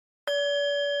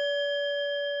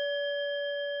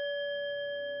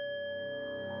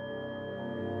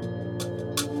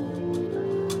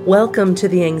Welcome to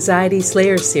the Anxiety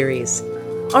Slayer series.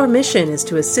 Our mission is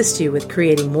to assist you with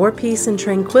creating more peace and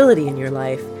tranquility in your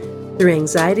life through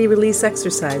anxiety release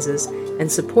exercises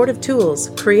and supportive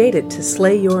tools created to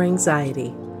slay your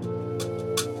anxiety.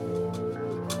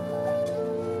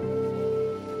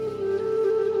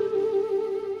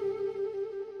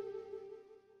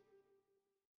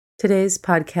 Today's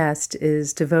podcast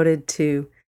is devoted to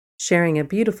sharing a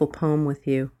beautiful poem with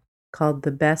you called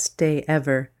The Best Day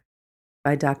Ever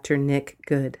by Dr. Nick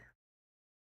Good.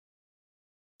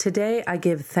 Today I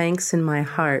give thanks in my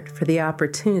heart for the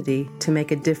opportunity to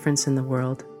make a difference in the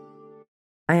world.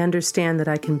 I understand that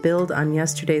I can build on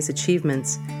yesterday's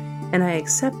achievements, and I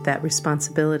accept that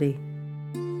responsibility.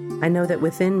 I know that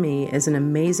within me is an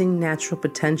amazing natural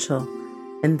potential,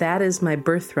 and that is my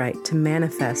birthright to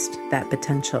manifest that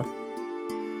potential.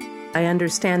 I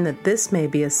understand that this may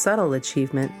be a subtle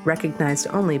achievement recognized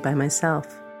only by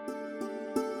myself.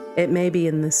 It may be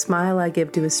in the smile I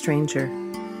give to a stranger.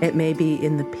 It may be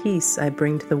in the peace I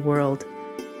bring to the world.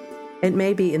 It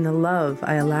may be in the love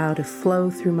I allow to flow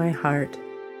through my heart.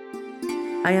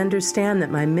 I understand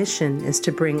that my mission is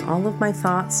to bring all of my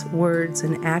thoughts, words,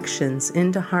 and actions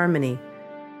into harmony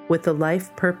with the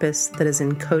life purpose that is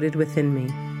encoded within me.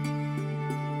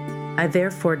 I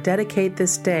therefore dedicate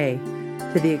this day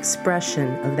to the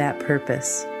expression of that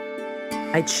purpose.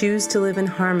 I choose to live in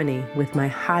harmony with my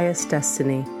highest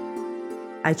destiny.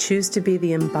 I choose to be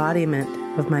the embodiment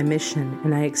of my mission,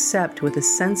 and I accept with a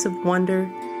sense of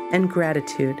wonder and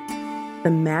gratitude the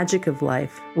magic of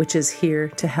life which is here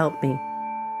to help me.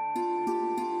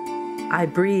 I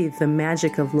breathe the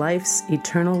magic of life's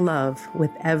eternal love with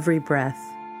every breath.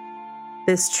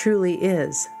 This truly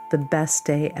is the best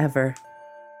day ever.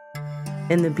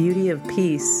 In the beauty of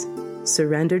peace,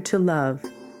 surrendered to love,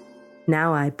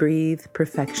 now I breathe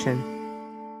perfection.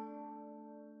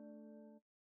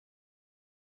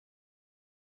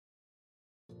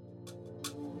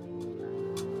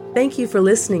 Thank you for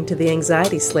listening to The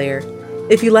Anxiety Slayer.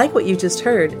 If you like what you just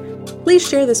heard, please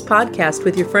share this podcast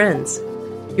with your friends.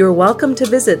 You're welcome to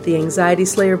visit the Anxiety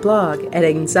Slayer blog at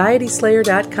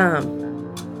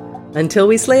anxietyslayer.com. Until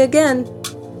we slay again,